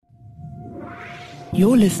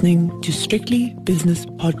You're listening to Strictly Business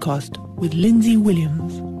Podcast with Lindsay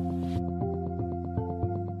Williams.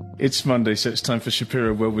 It's Monday, so it's time for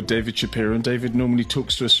Shapiroworld with David Shapiro. And David normally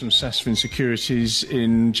talks to us from Sasfin Securities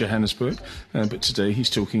in Johannesburg, but today he's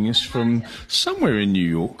talking us from somewhere in New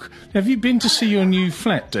York. Have you been to see your new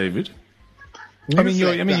flat, David?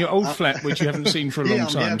 Your old flat, which you haven't seen for a long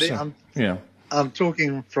time. I'm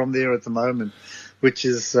talking from there at the moment, which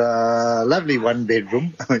is a lovely one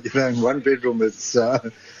bedroom. And one bedroom is,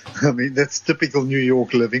 that's typical New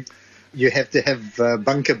York living. You have to have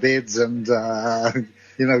bunker beds and,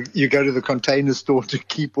 you go to the container store to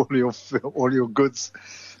keep all your goods.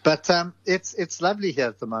 But it's lovely here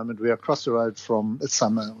at the moment. We're across the road from, it's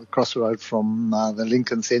summer, across the road from the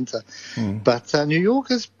Lincoln Center. But New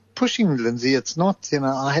York is pushing, Lindsay. It's not,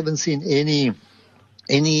 I haven't seen any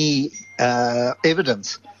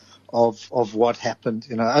evidence of what happened.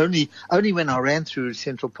 Only when I ran through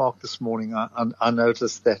Central Park this morning, I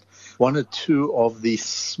noticed that one or two of the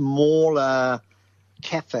smaller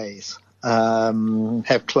cafes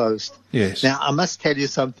have closed. Yes. Now, I must tell you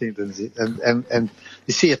something, Lindsay, and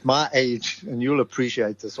you see, at my age, and you'll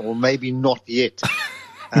appreciate this, or maybe not yet.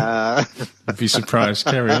 I'd be surprised.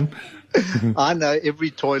 Carry on. I know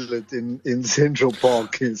every toilet in Central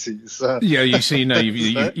Park, you see. So. Yeah, you see, no,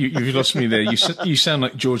 you've lost me there. You sound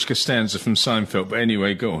like George Costanza from Seinfeld, but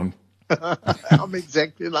anyway, go on. I'm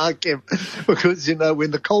exactly like him, because,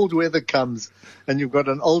 when the cold weather comes and you've got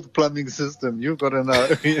an old plumbing system, you've got to know,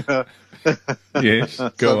 Yes,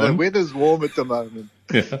 go on. The weather's warm at the moment.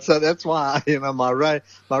 Yeah. So that's why, my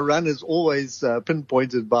run is always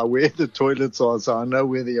pinpointed by where the toilets are, so I know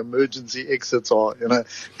where the emergency exits are, in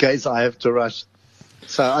case I have to rush.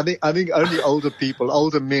 So I think only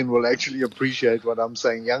older men will actually appreciate what I'm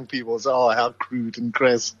saying. Young people say, "Oh, how crude and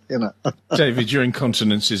crass," David, your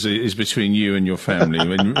incontinence is between you and your family. I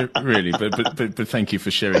mean, really, but thank you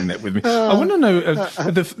for sharing that with me. I want to know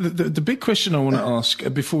the big question I want to ask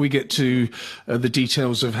before we get to the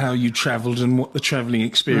details of how you travelled and what the travelling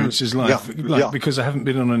experience is like. Because I haven't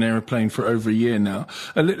been on an aeroplane for over a year now.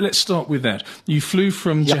 Let's start with that. You flew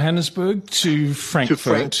from Johannesburg to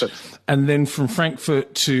Frankfurt. And then from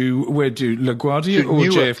Frankfurt to LaGuardia or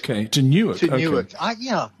Newark. JFK? To Newark. To okay. Newark.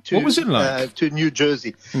 What was it like? To New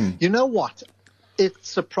Jersey. You know what? It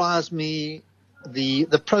surprised me.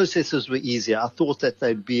 The processes were easier. I thought that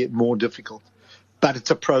they'd be more difficult. But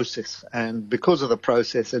it's a process. And because of the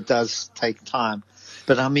process, it does take time.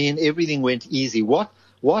 But, everything went easy. What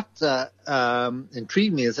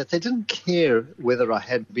intrigued me is that they didn't care whether I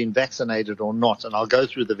had been vaccinated or not, and I'll go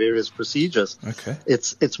through the various procedures. Okay.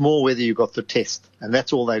 It's more whether you got the test, and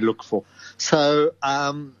that's all they look for. So,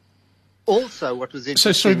 also what was interesting.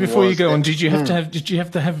 So sorry, before you go on, did you have to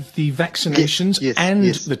have the vaccinations and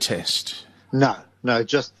the test? No,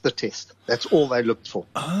 just the test. That's all they looked for.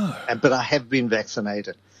 Oh. But I have been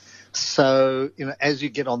vaccinated. So, as you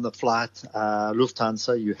get on the flight,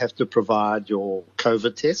 Lufthansa, you have to provide your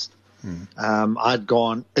COVID test. I'd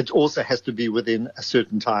gone, it also has to be within a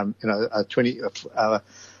certain time,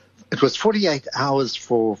 it was 48 hours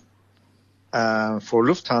for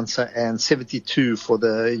Lufthansa and 72 for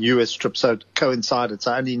the US trip. So it coincided.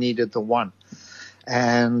 So I only needed the one.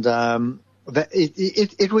 And,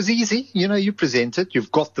 it was easy. You present it,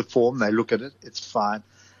 you've got the form, they look at it, it's fine.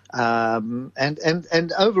 And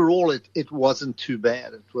overall it wasn't too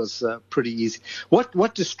bad. It was pretty easy.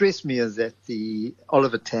 What distressed me is that the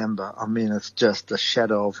Oliver Tambo, it's just a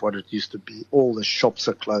shadow of what it used to be. All the shops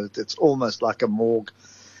are closed. It's almost like a morgue.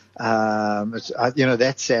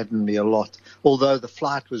 That saddened me a lot. Although the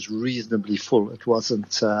flight was reasonably full, it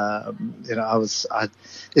wasn't.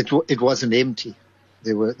 It wasn't empty.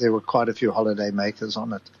 There were quite a few holiday makers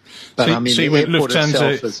on it. But so you went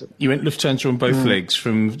Lufthansa. You went Lufthansa on both legs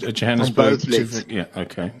from Johannesburg. On both legs.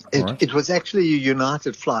 Okay. It was actually a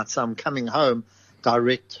United flight, so I'm coming home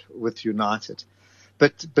direct with United.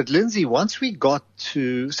 But Lindsay, once we got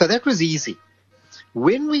to, so that was easy.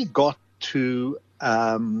 When we got to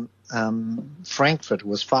Frankfurt, it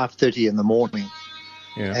was 5:30 in the morning,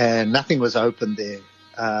 and nothing was open there.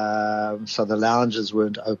 So the lounges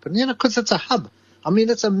weren't open, because it's a hub.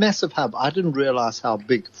 It's a massive hub. I didn't realize how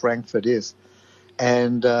big Frankfurt is.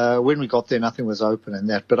 And when we got there, nothing was open and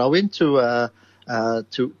that. But I went to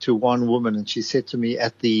one woman, and she said to me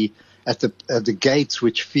at the gates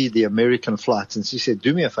which feed the American flights, and she said,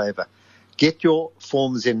 "Do me a favor, get your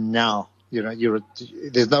forms in now.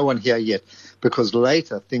 There's no one here yet, because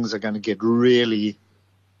later things are going to get really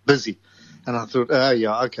busy." And I thought, oh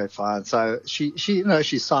yeah, okay, fine. So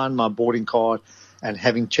she signed my boarding card, and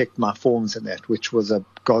having checked my forms and that, which was a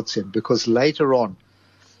godsend, because later on,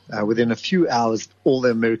 within a few hours, all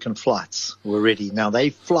the American flights were ready. Now, they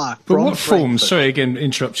fly But from what forms, Frankfurt. sorry again,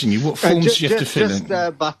 interrupting you, what forms do you have to fill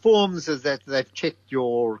in? By forms is that they've checked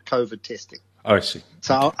your COVID testing. Oh, I see.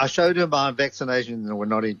 So Okay. I showed her my vaccination and we're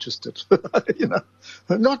not interested. No,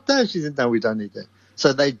 she said, no, we don't need that.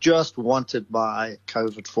 So they just wanted my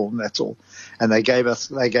COVID form, that's all. And they gave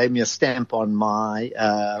me a stamp on my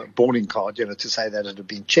boarding card, to say that it had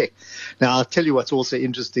been checked. Now, I'll tell you what's also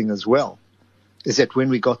interesting as well, is that when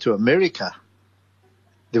we got to America,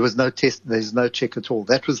 there was no test, there's no check at all.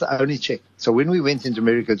 That was the only check. So when we went into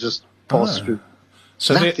America, just passed through.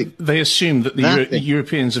 So they assume that the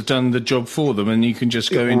Europeans have done the job for them and you can just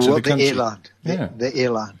go into the country. The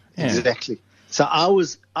airline, exactly. So I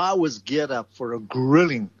was geared up for a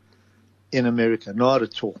grilling in America, not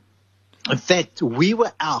at all. In fact, we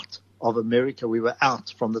were out of America. We were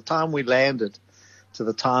out from the time we landed to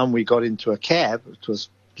the time we got into a cab. It was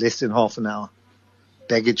less than half an hour.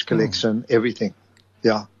 Baggage collection, everything.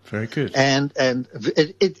 Yeah. Very good. And but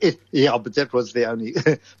that was the only.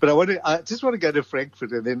 But I just want to go to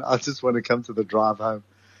Frankfurt, and then I just want to come to the drive home.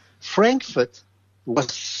 Frankfurt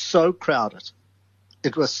was so crowded.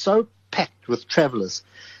 It was so packed with travelers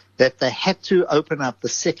that they had to open up the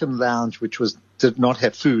second lounge, which did not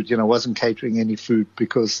have food, wasn't catering any food,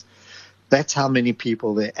 because that's how many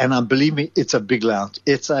people there. And believe me, it's a big lounge.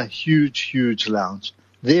 It's a huge, huge lounge.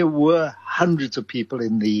 There were hundreds of people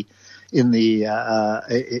in the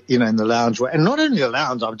lounge, and not only the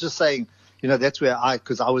lounge. I'm just saying, that's where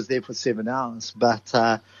because I was there for 7 hours, but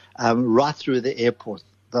right through the airport,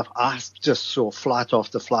 I just saw flight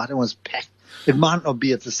after flight. It was packed. It might not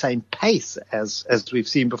be at the same pace as we've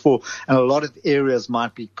seen before, and a lot of areas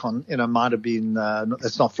might have been.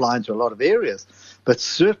 It's not flying to a lot of areas, but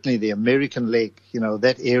certainly the American leg,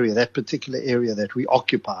 that particular area that we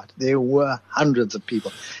occupied, there were hundreds of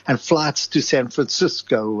people, and flights to San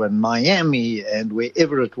Francisco and Miami and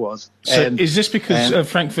wherever it was. So is this because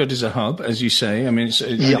Frankfurt is a hub, as you say? I mean,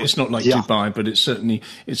 it's not like Dubai, but it's certainly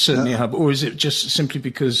a hub, or is it just simply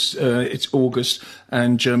because it's August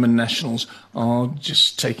and German nationals are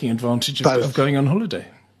just taking advantage of going on holiday?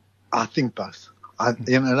 I think both.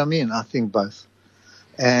 You know what I mean? I think both.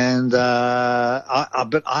 And but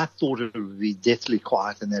I thought it would be deathly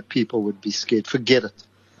quiet and that people would be scared. Forget it.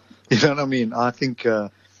 You know what I mean? I think,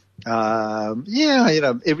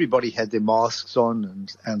 everybody had their masks on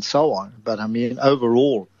and so on. But I mean,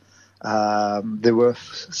 overall, there were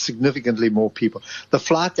significantly more people. The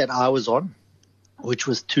flight that I was on, which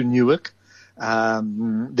was to Newark,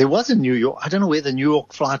 there was in New York. I don't know where the New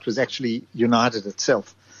York flight was actually United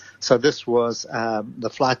itself. So this was, the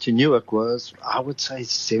flight to Newark was, I would say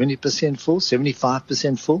 70% full,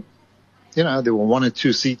 75% full. There were 1 or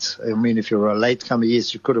 2 seats. I mean, if you were a latecomer,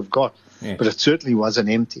 yes, you could have got, but it certainly wasn't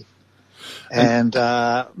empty. And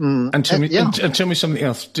tell me something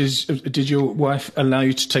else. Did your wife allow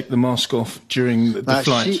you to take the mask off during the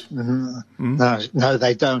flight? No,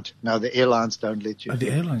 they don't. No, the airlines don't let you. Oh,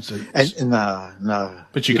 the airlines don't. No.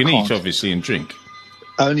 But you can eat, obviously, and drink.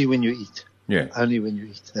 Only when you eat. Yeah. Only when you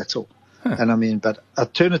eat. That's all. Huh. And I mean, but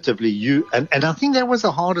alternatively, and I think that was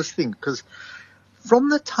the hardest thing, because from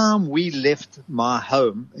the time we left my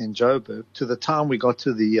home in Joburg to the time we got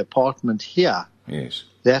to the apartment here. Yes.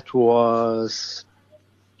 That was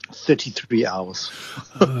 33 hours.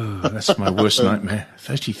 Oh, that's my worst nightmare.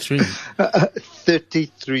 33.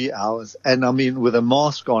 33 hours. And I mean, with a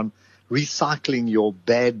mask on, recycling your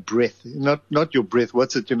bad breath, not your breath.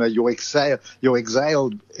 What's it? Your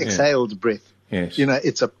exhaled breath. Yes.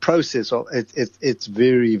 It's a process of it's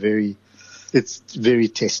very, very, it's very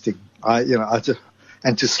testing.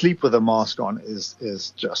 And to sleep with a mask on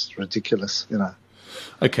is just ridiculous.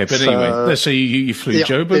 Okay, but anyway, let's say you flew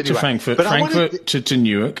Joburg to Frankfurt to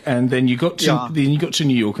Newark, and then you got to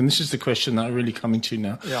New York, and this is the question that I'm really coming to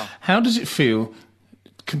now. Yeah. How does it feel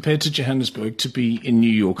compared to Johannesburg to be in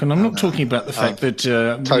New York? And I'm not talking about the fact that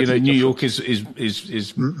New York is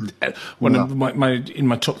one of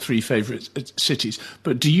my top 3 favorite cities.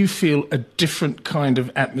 But do you feel a different kind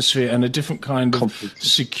of atmosphere and a different kind of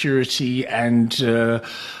security and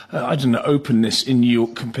openness in New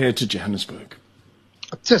York compared to Johannesburg?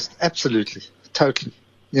 Just absolutely, totally.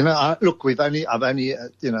 Look, it's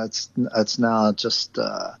now just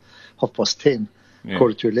 10:30. Yeah.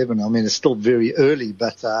 11:15. I mean, it's still very early,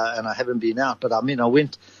 but and I haven't been out. But I mean, I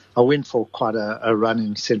went for quite a run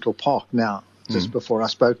in Central Park now, just before I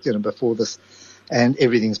spoke, before this, and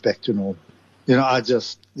everything's back to normal.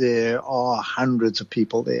 There are hundreds of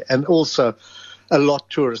people there, and also a lot of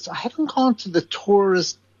tourists. I haven't gone to the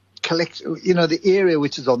tourist collection, the area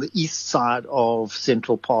which is on the east side of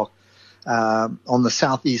Central Park, on the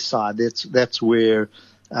southeast side. That's where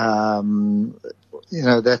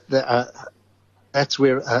That's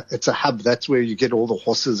where it's a hub. That's where you get all the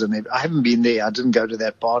horses and I haven't been there. I didn't go to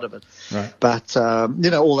that part of it. Right. But,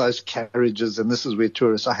 all those carriages, and this is where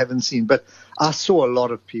tourists I haven't seen. But I saw a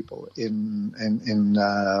lot of people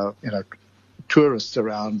tourists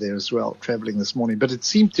around there as well, traveling this morning. But it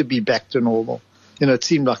seemed to be back to normal. It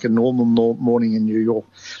seemed like a normal morning in New York.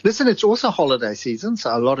 Listen, it's also holiday season,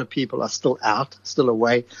 so a lot of people are still out, still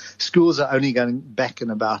away. Schools are only going back in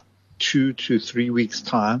about 2 to 3 weeks'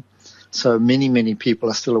 time. So many people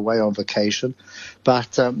are still away on vacation,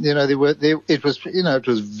 but it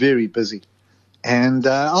was very busy, and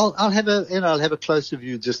I'll have a closer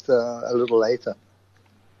view just a little later.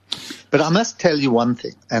 But I must tell you one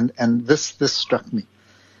thing, and this struck me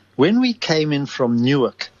when we came in from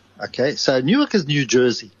Newark. Okay, so Newark is New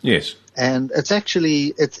Jersey. Yes, and it's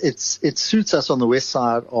actually it suits us on the west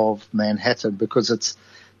side of Manhattan because it's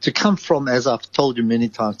to come from, as I've told you many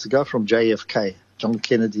times, to go from JFK. John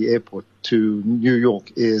Kennedy Airport to New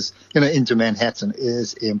York is, into Manhattan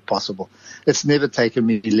is impossible. It's never taken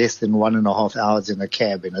me less than 1.5 hours in a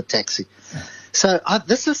cab, in a taxi. So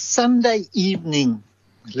this is Sunday evening,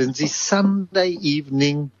 Lindsay, Sunday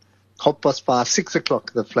evening, 5:30, 6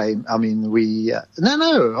 o'clock, the plane. I mean,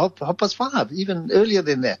 5:30, even earlier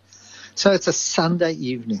than that. So it's a Sunday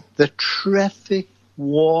evening. The traffic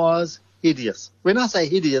was hideous. When I say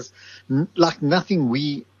hideous, like nothing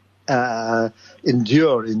we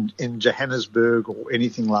endure in Johannesburg or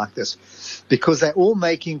anything like this, because they're all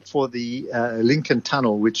making for the Lincoln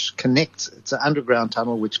Tunnel, which connects. It's an underground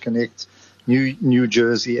tunnel which connects New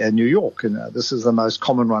Jersey and New York. And this is the most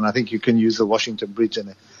common one. I think you can use the Washington Bridge in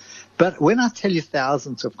it. But when I tell you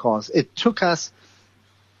thousands of cars, it took us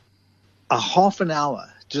a half an hour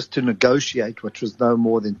just to negotiate, which was no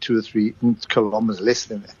more than 2 or 3 kilometers, less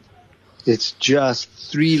than that. It's just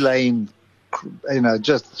 3-lane.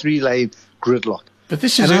 Just 3-lane gridlock. But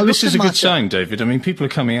this is a good sign, David. I mean, people are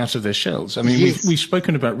coming out of their shells. I mean, yes. we've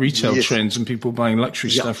spoken about retail trends and people buying luxury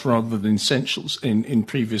stuff rather than essentials in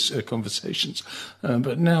previous conversations.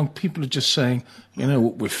 But now people are just saying,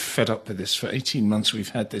 we're fed up with this. For 18 months we've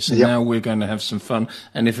had this, and now we're going to have some fun.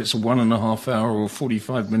 And if it's a 1.5 hour or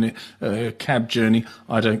 45-minute cab journey,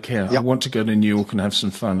 I don't care. I want to go to New York and have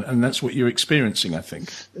some fun. And that's what you're experiencing, I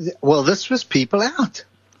think. Well, this was people out.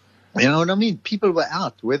 You know what I mean? People were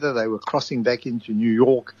out, whether they were crossing back into New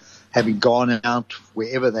York, having gone out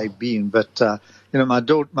wherever they've been. But, my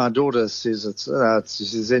daughter says she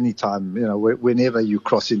says anytime, whenever you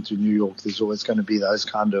cross into New York, there's always going to be those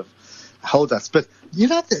kind of holdups. But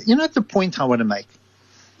the point I want to make.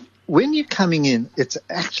 When you're coming in, it's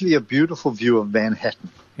actually a beautiful view of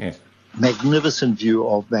Manhattan. Yeah. Magnificent view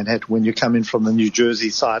of Manhattan when you come in from the New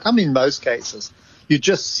Jersey side. I mean, in most cases, you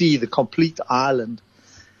just see the complete island.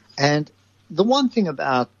 And the one thing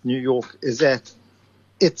about New York is that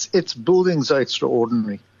its buildings are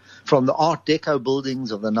extraordinary. From the Art Deco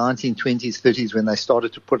buildings of the 1920s, 30s, when they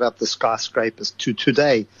started to put up the skyscrapers, to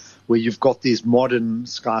today, where you've got these modern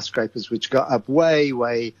skyscrapers which go up way,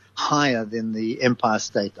 way higher than the Empire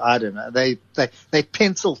State. I don't know. They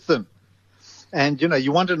pencil thin. And,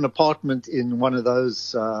 you wanted an apartment in one of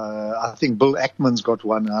those, I think Bill Ackman's got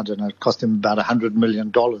one, I don't know, it cost him about $100 million.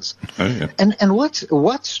 Oh, yeah. And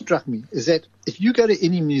what struck me is that if you go to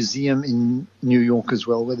any museum in New York as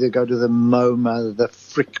well, whether you go to the MoMA, the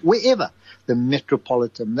Frick, wherever, the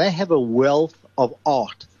Metropolitan, they have a wealth of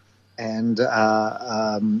art and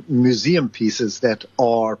museum pieces that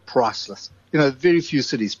are priceless. Very few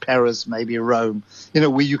cities, Paris, maybe Rome,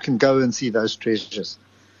 where you can go and see those treasures.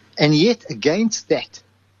 And yet against that,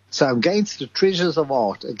 so against the treasures of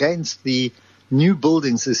art, against the new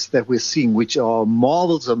buildings that we're seeing, which are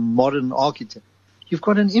marvels of modern architecture, you've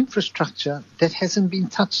got an infrastructure that hasn't been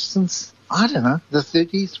touched since, I don't know, the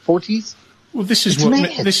 30s, 40s. Well, this is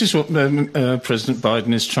what President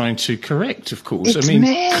Biden is trying to correct, of course. It's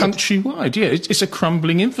mad. Countrywide, it's a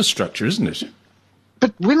crumbling infrastructure, isn't it?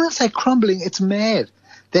 But when I say crumbling, it's mad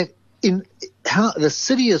that in how the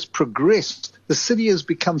city has progressed. The city has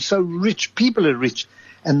become so rich. People are rich.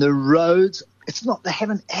 And the roads, they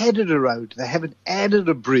haven't added a road. They haven't added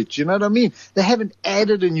a bridge. You know what I mean? They haven't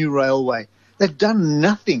added a new railway. They've done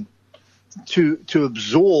nothing to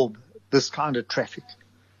absorb this kind of traffic.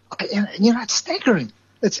 And, it's staggering.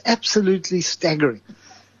 It's absolutely staggering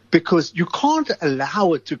because you can't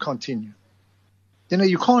allow it to continue.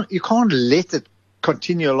 You can't let it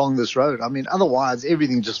continue along this road. I mean, otherwise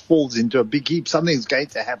everything just falls into a big heap. Something's going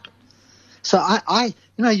to happen. So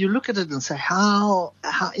you look at it and say, how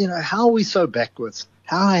are we so backwards?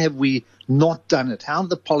 How have we not done it? How have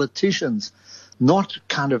the politicians not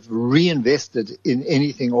kind of reinvested in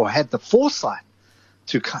anything or had the foresight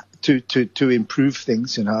to improve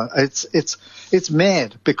things. You know, it's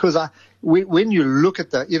mad because when you look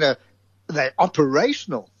at they're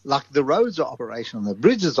operational, like the roads are operational, the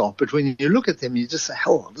bridges are, but when you look at them, you just say,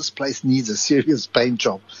 "Hell, this place needs a serious paint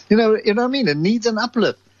job." You know what I mean? It needs an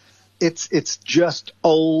uplift. It's just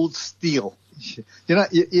old steel.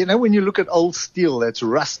 You know when you look at old steel that's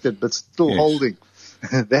rusted but still holding,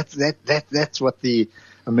 that's what the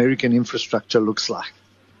American infrastructure looks like.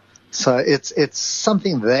 So it's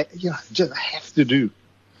something that you just have to do.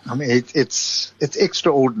 I mean, it's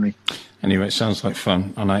extraordinary. Anyway, it sounds like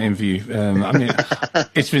fun, and I envy you. I mean,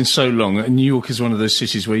 it's been so long. New York is one of those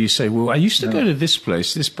cities where you say, well, I used to go to this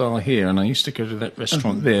place, this bar here, and I used to go to that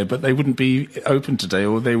restaurant there, but they wouldn't be open today,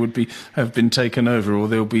 or they would have been taken over, or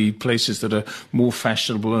there'll be places that are more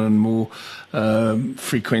fashionable and more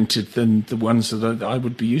frequented than the ones that I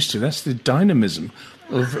would be used to. That's the dynamism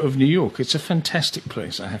of New York. It's a fantastic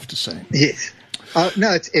place, I have to say. Yes.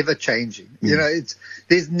 No, it's ever changing. You know,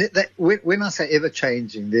 when I say ever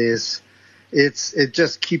changing, it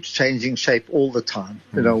just keeps changing shape all the time.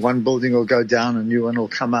 You know, one building will go down, a new one will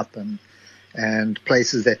come up, and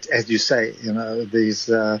places that, as you say, you know,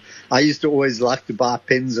 I used to always like to buy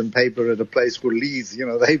pens and paper at a place called Lee's. You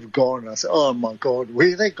know, they've gone. I said, oh my God,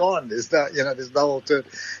 where are they gone? There's no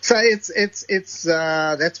alternative. So it's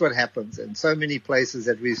that's what happens. And so many places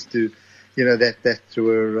that we used to, you know, that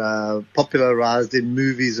were popularized in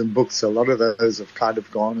movies and books, a lot of those have kind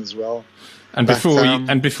of gone as well. And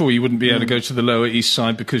before you wouldn't be able to go to the Lower East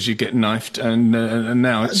Side because you get knifed, and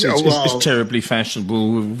now it's terribly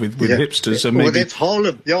fashionable with hipsters. So maybe, well, that's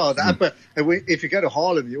Harlem. Yeah, if you go to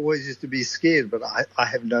Harlem, you always used to be scared, but I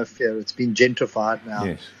have no fear. It's been gentrified now,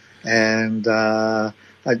 yes. And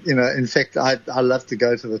in fact, I love to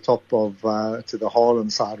go to the top of to the Harlem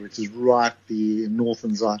side, which is right the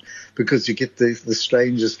northern side, because you get the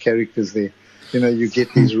strangest characters there. You know, you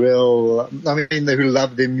get these real, who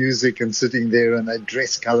love their music and sitting there and they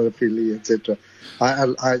dress colorfully, etc.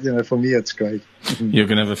 For me, it's great. You're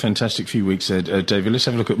going to have a fantastic few weeks there, David. Let's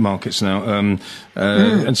have a look at markets now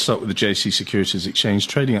and start with the JC Securities Exchange.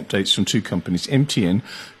 Trading updates from two companies. MTN,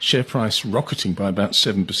 share price rocketing by about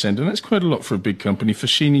 7%, and that's quite a lot for a big company.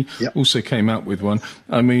 Foschini also came out with one.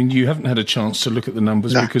 I mean, you haven't had a chance to look at the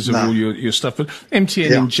numbers because of all your stuff, but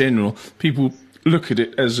MTN in general, people look at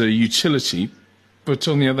it as a utility, but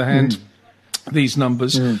on the other hand, these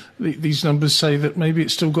numbers say that maybe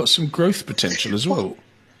it's still got some growth potential as well.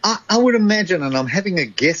 I would imagine, and I'm having a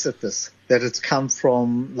guess at this, that it's come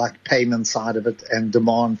from like payment side of it and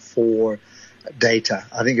demand for data.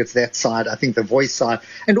 I think it's that side. I think the voice side,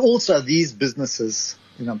 and also these businesses.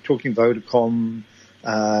 You know, I'm talking Vodacom,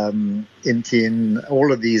 MTN,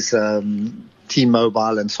 all of these,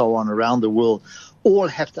 T-Mobile, and so on around the world, all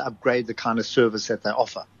have to upgrade the kind of service that they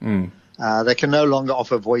offer. They can no longer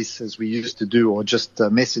offer voice as we used to do, or just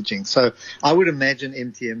messaging. So I would imagine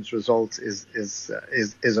MTN's result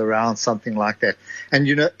is around something like that. And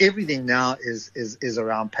you know, everything now is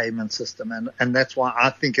around payment system, and that's why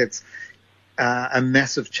I think it's a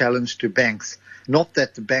massive challenge to banks. Not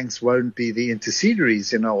that the banks won't be the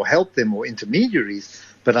intermediaries, you know, or help them, or intermediaries,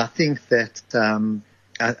 but I think that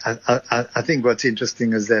I think what's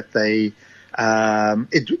interesting is that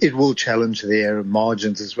it will challenge their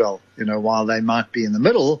margins as well. You know, while they might be in the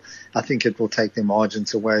middle, I think it will take their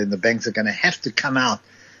margins away, and the banks are going to have to come out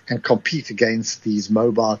and compete against these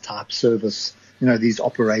mobile type service, you know, these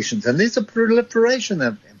operations. And there's a proliferation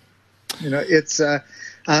of them. You know,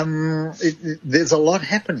 there's a lot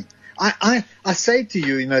happening. I say to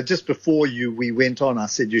you, you know, just before we went on, I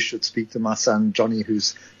said you should speak to my son, Johnny,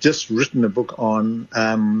 who's just written a book on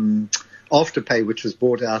Afterpay, which was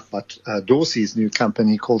bought out by Dorsey's new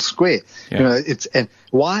company called Square. You know, and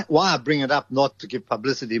why I bring it up, not to give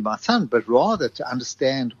publicity to my son, but rather to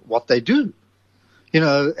understand what they do. You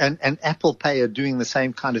know, and Apple Pay are doing the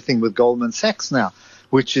same kind of thing with Goldman Sachs now,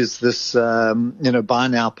 which is this, buy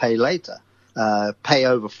now, pay later, pay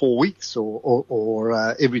over 4 weeks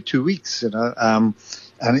or every 2 weeks, you know,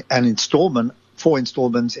 an installment. 4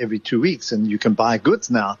 installments every 2 weeks, and you can buy goods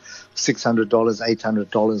now, $600,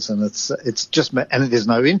 $800, and it's just, and there's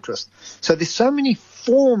no interest. So there's so many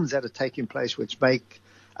forms that are taking place which make,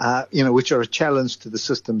 which are a challenge to the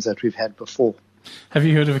systems that we've had before. Have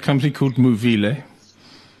you heard of a company called Movile?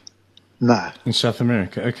 No. In South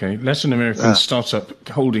America, okay. Latin American startup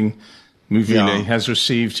holding Movile has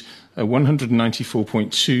received a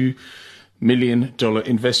 $194.2 million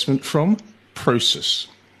investment from Prosus.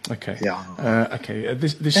 Okay.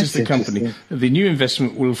 This is the company. The new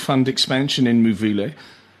investment will fund expansion in Movile,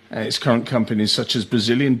 its current companies such as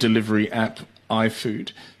Brazilian delivery app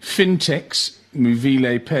iFood, fintechs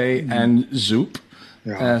Movile Pay and Zoop,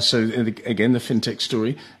 So again, the fintech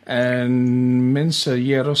story. And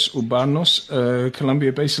Mensajeros Urbanos, a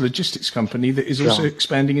Colombia-based logistics company that is also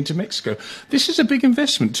expanding into Mexico. This is a big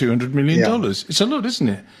investment, $200 million. It's a lot, isn't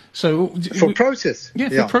it? So for Process.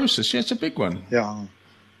 For Process. Yeah, it's a big one. Yeah.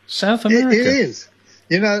 South America. It is.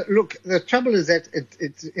 Look, the trouble is that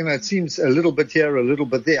it seems a little bit here, a little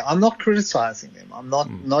bit there. I'm not criticizing them. I'm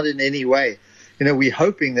not in any way. We're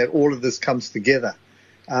hoping that all of this comes together.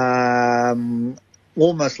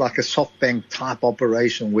 Almost like a SoftBank type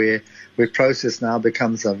operation where Process now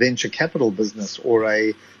becomes a venture capital business or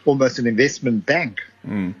almost an investment bank.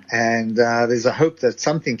 And there's a hope that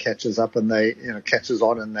something catches up and catches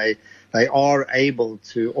on, and they are able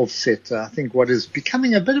to offset, I think, what is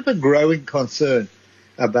becoming a bit of a growing concern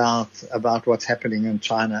about what's happening in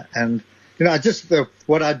China. And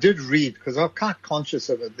what I did read, because I'm quite conscious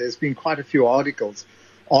of it, there's been quite a few articles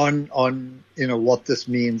on what this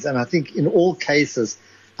means, and I think in all cases,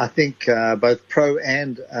 both pro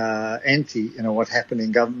and anti, what happened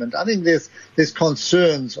in government. I think there's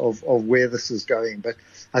concerns of where this is going, but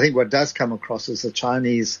I think what does come across is the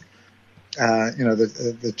Chinese,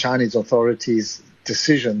 the Chinese authorities'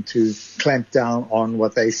 decision to clamp down on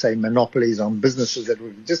what they say monopolies on businesses that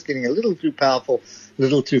were just getting a little too powerful, a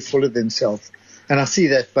little too full of themselves. And I see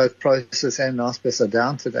that both Process and Naspers are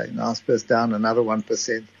down today. Naspers down another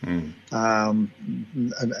 1%. And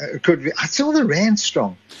it could be, I saw the rand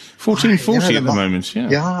strong. 14.40 at the moment, yeah.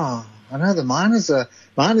 Yeah, I know the miners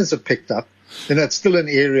have picked up. It's still an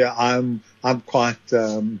area I'm quite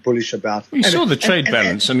bullish about. Well, you saw the trade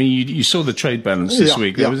balance. I mean, you saw the trade balance this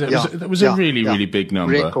week. That was a really big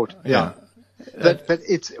number. Record, yeah. But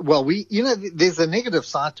it's, there's a negative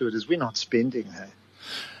side to it is we're not spending, hey?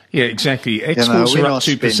 Yeah, exactly. Exports were up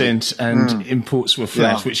 2% and imports were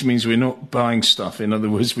flat, which means we're not buying stuff. In other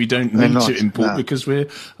words, we don't need to import because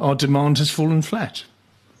our demand has fallen flat.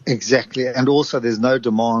 Exactly. And also there's no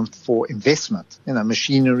demand for investment,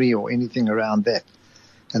 machinery or anything around that.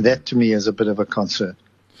 And that to me is a bit of a concern.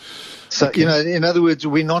 So, in other words,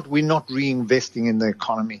 we're not reinvesting in the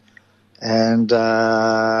economy. And,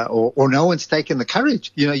 or no one's taken the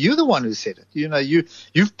courage. You're the one who said it.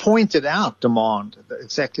 You've pointed out demand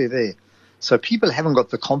exactly there. So people haven't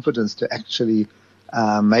got the confidence to actually,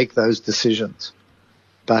 make those decisions.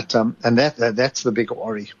 But, and that's the big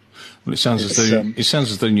worry. Well, it sounds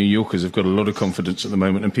as though New Yorkers have got a lot of confidence at the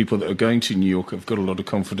moment, and people that are going to New York have got a lot of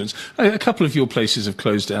confidence. A couple of your places have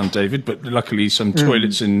closed down, David, but luckily some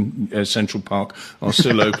toilets in Central Park are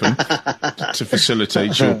still open to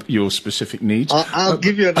facilitate your specific needs. I'll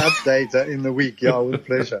give you an update in the week, with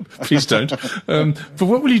pleasure. Please don't. But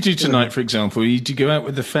what will you do tonight, for example? Do you go out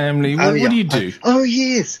with the family? What do you do? Oh,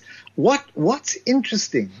 yes. What's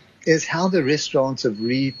interesting is how the restaurants have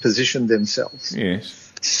repositioned themselves. Yes.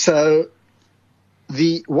 So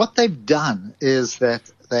what they've done is that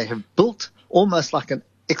they have built almost like an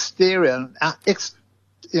exterior,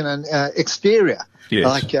 exterior,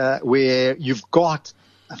 like where you've got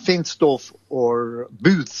fenced off or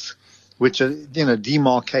booths which are,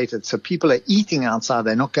 demarcated. So people are eating outside.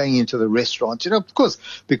 They're not going into the restaurants, of course,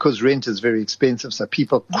 because rent is very expensive. So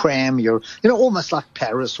people cram almost like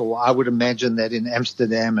Paris, or I would imagine that in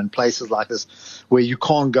Amsterdam and places like this where you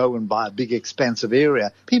can't go and buy a big expansive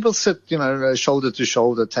area. People sit, shoulder to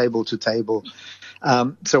shoulder, table to table.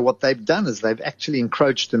 So what they've done is they've actually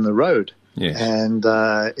encroached in the road and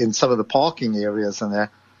in some of the parking areas and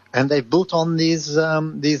there. And they've built on these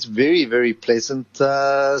very, very pleasant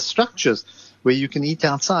structures where you can eat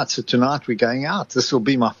outside. So tonight we're going out. This will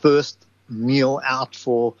be my first meal out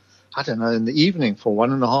for, in the evening for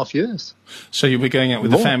 1.5 years. So you'll be going out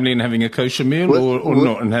with the family and having a kosher meal or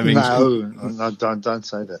not and having... No, don't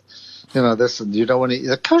say that. Listen, you don't want to...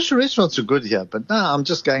 The kosher restaurants are good here, but no, I'm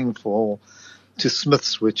just going to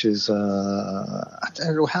Smith's, which is, I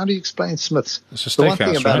don't know, how do you explain Smith's? It's a steakhouse, the one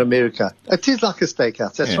thing about right? America, it is like a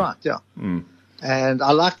steakhouse. That's right, yeah. And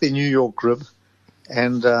I like the New York rib.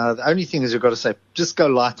 And the only thing is you've got to say, just go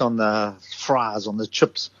light on the fries, on the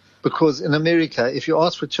chips. Because in America, if you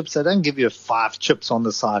ask for chips, they don't give you 5 chips on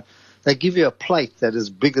the side. They give you a plate that is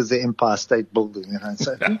big as the Empire State Building.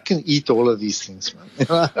 So who can eat all of these things, man?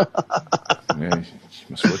 Yeah,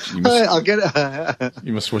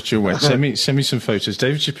 you must watch your weight. Send me some photos,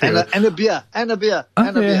 David Shapiro. And a beer. Have a beer.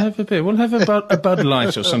 We'll have a Bud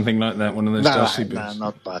Light or something like that. One of those dusty beers. No,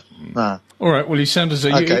 not Bud. No. All right. Well, you sound as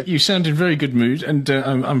though you sound in very good mood, and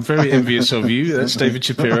I'm very envious of you. That's David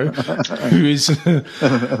Shapiro, who is from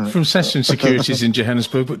Sasson Securities in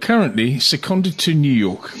Johannesburg, but currently seconded to New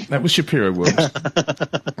York. That was Shapiroworld.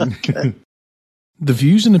 The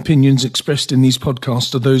views and opinions expressed in these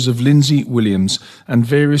podcasts are those of Lindsay Williams and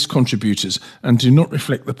various contributors and do not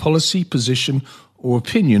reflect the policy, position, or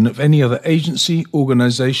opinion of any other agency,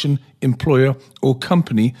 organisation, employer, or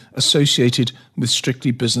company associated with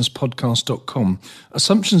strictlybusinesspodcast.com.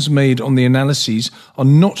 Assumptions made on the analyses are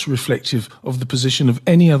not reflective of the position of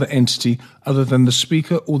any other entity other than the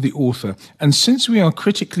speaker or the author. And since we are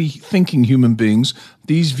critically thinking human beings,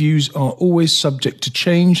 these views are always subject to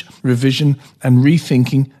change, revision, and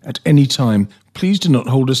rethinking at any time. Please do not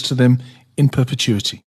hold us to them in perpetuity.